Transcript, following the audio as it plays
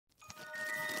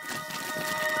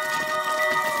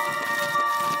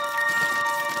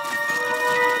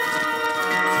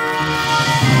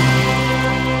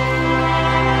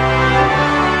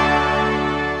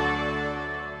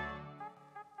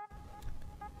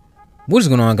What is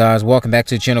going on, guys? Welcome back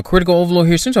to the channel. Critical Overlord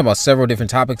here. So I'm talking about several different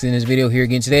topics in this video here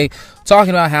again today. Talking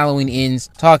about Halloween Ends,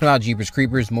 talking about Jeepers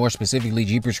Creepers, more specifically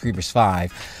Jeepers Creepers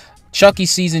 5, Chucky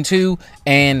Season 2,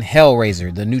 and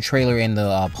Hellraiser, the new trailer and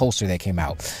the poster that came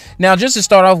out. Now, just to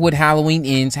start off with Halloween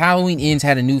Ends had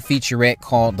a new featurette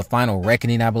called The Final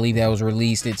Reckoning, I believe, that was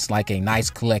released. It's like a nice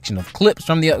collection of clips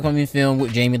from the upcoming film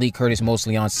with Jamie Lee Curtis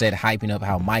mostly on set, hyping up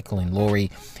how Michael and Laurie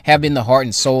have been the heart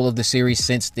and soul of the series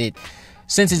since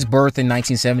its birth in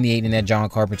 1978 in that John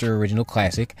Carpenter original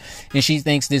classic. And she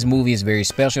thinks this movie is very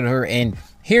special to her, and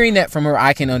hearing that from her,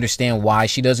 I can understand why.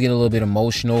 She does get a little bit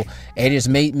emotional. It just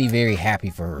made me very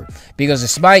happy for her, because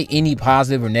despite any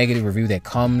positive or negative review that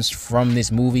comes from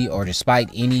this movie, or despite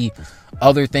any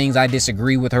other things I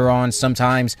disagree with her on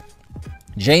sometimes,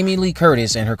 Jamie Lee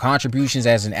Curtis and her contributions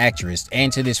as an actress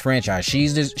and to this franchise,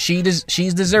 she's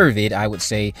deserved, I would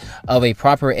say, of a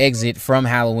proper exit from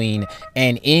Halloween,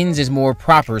 and Ends is more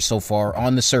proper so far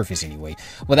on the surface anyway,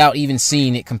 without even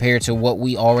seeing it compared to what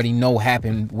we already know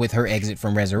happened with her exit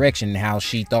from Resurrection, and how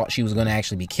she thought she was going to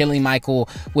actually be killing Michael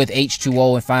with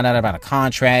H2O and find out about a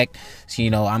contract. So, you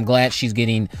know, I'm glad she's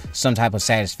getting some type of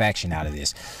satisfaction out of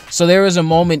this. So there was a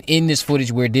moment in this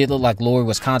footage where it did look like Laurie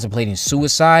was contemplating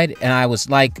suicide, and I was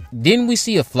like, didn't we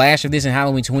see a flash of this in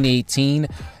Halloween 2018?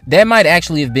 That might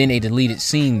actually have been a deleted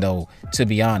scene, though, to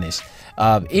be honest.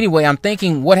 Anyway, I'm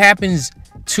thinking, what happens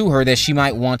to her that she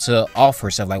might want to off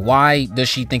herself? Like, why does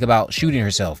she think about shooting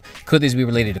herself? Could this be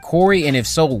related to Corey? And if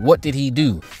so, what did he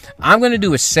do? I'm going to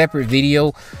do a separate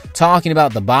video talking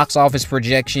about the box office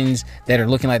projections that are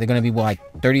looking like they're going to be like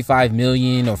 35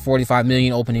 million or 45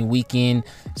 million opening weekend,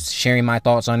 sharing my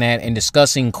thoughts on that, and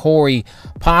discussing Corey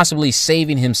possibly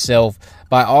saving himself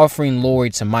by offering Laurie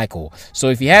to Michael. So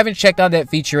if you haven't checked out that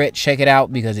featurette, check it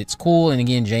out, because it's cool. And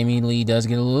again, Jamie Lee does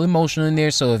get a little emotional in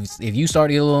there. So if you start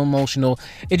to get a little emotional,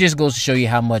 it just goes to show you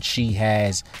how much she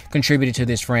has contributed to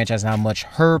this franchise and how much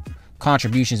her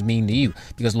contributions mean to you,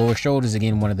 because Laurie Strode is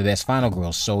again one of the best final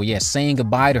girls. So yes, saying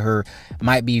goodbye to her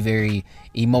might be very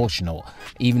emotional,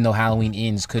 even though Halloween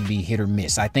Ends could be hit or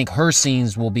miss. I think her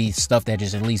scenes will be stuff that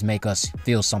just at least make us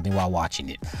feel something while watching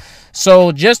it.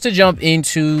 So just to jump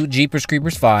into Jeepers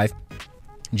Creepers 5,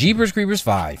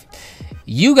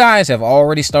 you guys have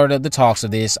already started up the talks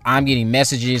of this. I'm getting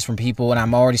messages from people, and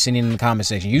I'm already seeing it in the comment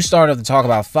section. You started up to talk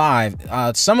about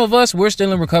 5. Some of us, we're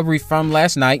still in recovery from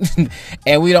last night,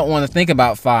 and we don't want to think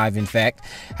about 5, in fact.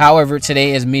 However,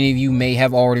 today, as many of you may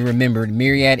have already remembered,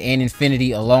 Myriad and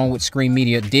Infinity, along with Screen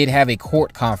Media, did have a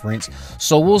court conference.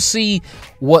 So we'll see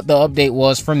what the update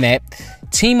was from that.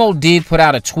 Timo did put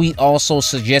out a tweet also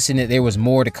suggesting that there was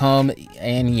more to come,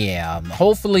 and yeah,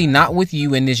 hopefully not with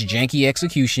you in this janky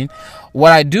execution.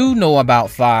 What I do know about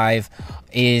 5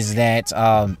 is that,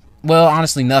 well,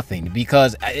 honestly, nothing,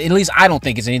 because at least I don't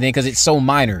think it's anything, because it's so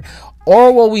minor.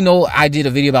 Or, we know, I did a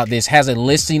video about this, has a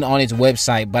listing on its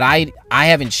website, but I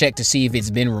haven't checked to see if it's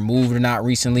been removed or not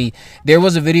recently. There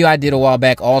was a video I did a while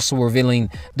back also revealing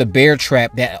the bear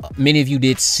trap that many of you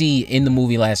did see in the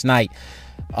movie last night.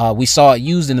 We saw it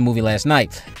used in the movie last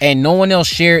night, and no one else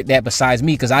shared that besides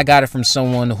me, because I got it from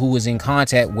someone who was in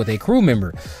contact with a crew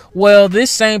member. Well, this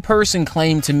same person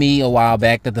claimed to me a while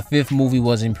back that the 5th movie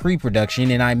was in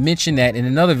pre-production, and I mentioned that in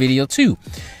another video too.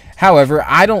 However,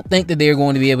 I don't think that they're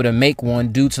going to be able to make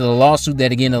one due to the lawsuit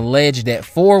that again alleged that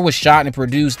 4 was shot and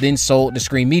produced, then sold to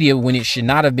Screen Media when it should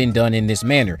not have been done in this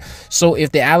manner. So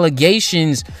if the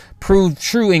allegations prove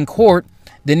true in court,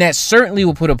 then that certainly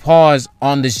will put a pause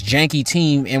on this janky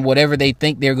team and whatever they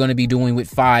think they're going to be doing with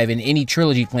 5 and any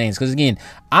trilogy plans. Because again,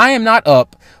 I am not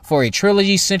up for a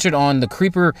trilogy centered on the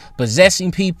creeper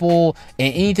possessing people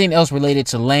and anything else related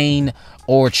to Lane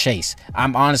or Chase.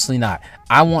 I'm honestly not.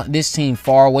 I want this team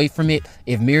far away from it.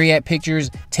 If Myriad Pictures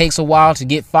takes a while to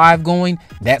get 5 going,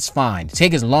 that's fine.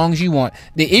 Take as long as you want.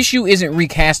 The issue isn't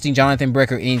recasting Jonathan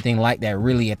Breck or anything like that,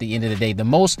 really, at the end of the day. The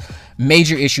most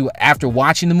major issue after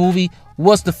watching the movie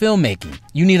was the filmmaking.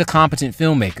 You need a competent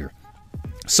filmmaker.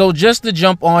 So just to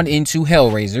jump on into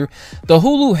Hellraiser, the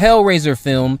Hulu Hellraiser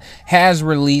film has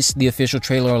released the official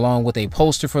trailer along with a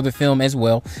poster for the film as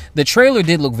well. The trailer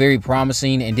did look very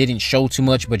promising and didn't show too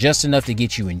much, but just enough to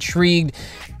get you intrigued.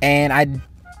 And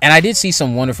I did see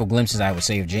some wonderful glimpses, I would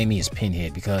say, of Jamie as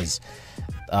Pinhead, because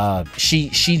she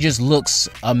just looks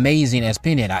amazing as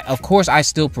Pinhead. Of course, I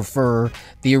still prefer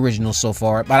the original so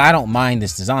far, but I don't mind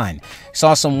this design.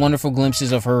 Saw some wonderful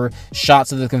glimpses of her,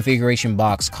 shots of the configuration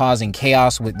box causing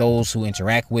chaos with those who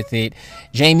interact with it.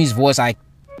 Jamie's voice,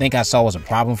 think I saw was a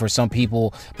problem for some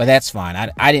people, but that's fine.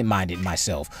 I didn't mind it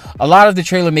myself. A lot of the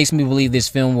trailer makes me believe this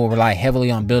film will rely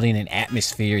heavily on building an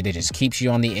atmosphere that just keeps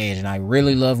you on the edge, and I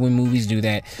really love when movies do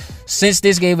that. Since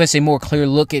this gave us a more clear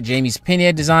look at Jamie's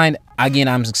Pinhead design, again,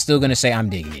 I'm still going to say I'm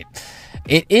digging it.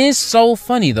 It is so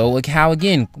funny, though, like how,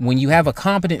 again, when you have a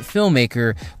competent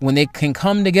filmmaker, when they can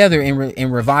come together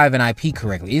and revive an IP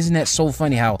correctly. Isn't that so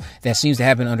funny how that seems to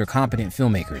happen under competent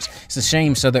filmmakers? It's a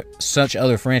shame such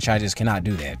other franchises cannot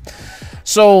do that.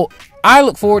 So I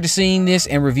look forward to seeing this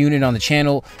and reviewing it on the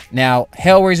channel. Now,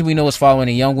 Hellraiser, we know, is following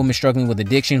a young woman struggling with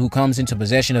addiction who comes into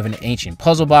possession of an ancient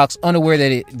puzzle box, unaware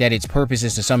that its purpose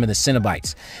is to summon the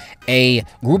Cenobites, a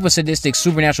group of sadistic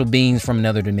supernatural beings from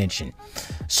another dimension.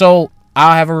 So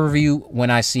I'll have a review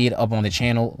when I see it up on the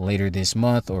channel later this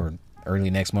month or early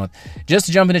next month. Just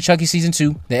to jump into Chucky Season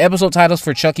 2, the episode titles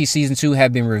for Chucky Season 2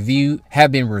 have been revealed,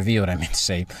 I meant to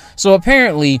say. So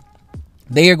apparently,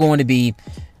 they are going to be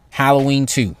Halloween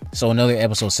 2. So another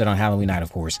episode set on Halloween night,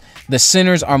 of course. The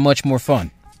Sinners are much more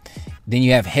fun. Then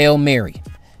you have Hail Mary,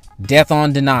 Death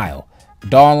on Denial,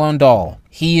 Doll on Doll,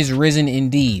 He is Risen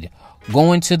Indeed,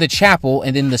 Going to the Chapel,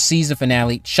 and then the season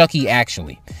finale, Chucky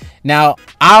Actually. Now,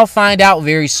 I'll find out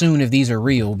very soon if these are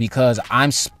real, because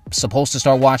I'm supposed to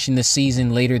start watching this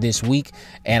season later this week,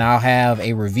 and I'll have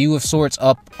a review of sorts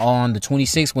up on the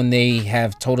 26th when they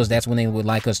have told us that's when they would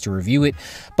like us to review it.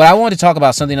 But I wanted to talk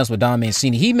about something else with Don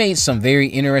Mancini. He made some very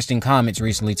interesting comments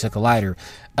recently to Collider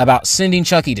about sending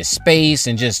Chucky to space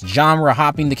and just genre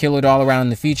hopping the killer doll around in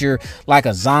the future like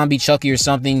a zombie Chucky or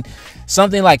something.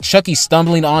 Something like Chucky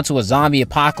stumbling onto a zombie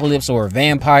apocalypse or a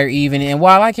vampire even. And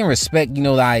while I can respect, the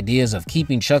ideas of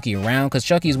keeping Chucky around, because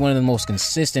Chucky is one of the most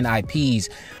consistent IPs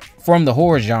from the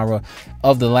horror genre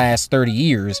of the last 30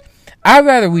 years, I'd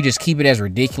rather we just keep it as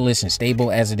ridiculous and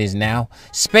stable as it is now.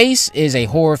 Space is a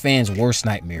horror fan's worst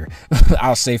nightmare,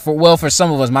 I'll say, for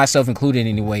some of us, myself included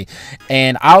anyway.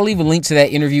 And I'll leave a link to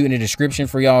that interview in the description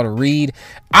for y'all to read.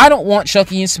 I don't want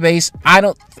Chucky in space. I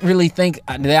don't really think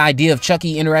the idea of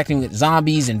Chucky interacting with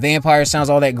zombies and vampires sounds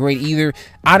all that great either.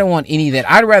 I don't want any of that.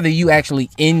 I'd rather you actually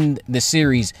end the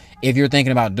series if you're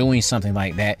thinking about doing something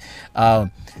like that.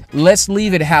 Let's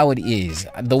leave it how it is.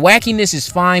 The wackiness is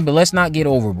fine, but let's not get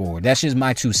overboard. That's just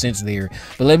my 2 cents there.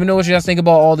 But let me know what you guys think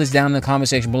about all this down in the comment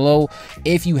section below.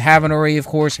 If you haven't already, of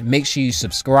course, make sure you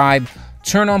subscribe.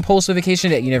 Turn on post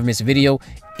notification that you never miss a video.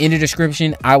 In the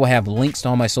description, I will have links to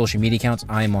all my social media accounts.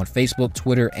 I am on Facebook,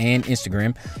 Twitter, and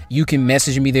Instagram. You can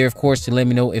message me there, of course, to let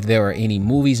me know if there are any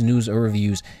movies, news, or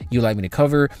reviews you'd like me to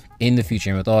cover in the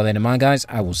future. And with all that in mind, guys,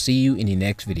 I will see you in the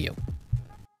next video.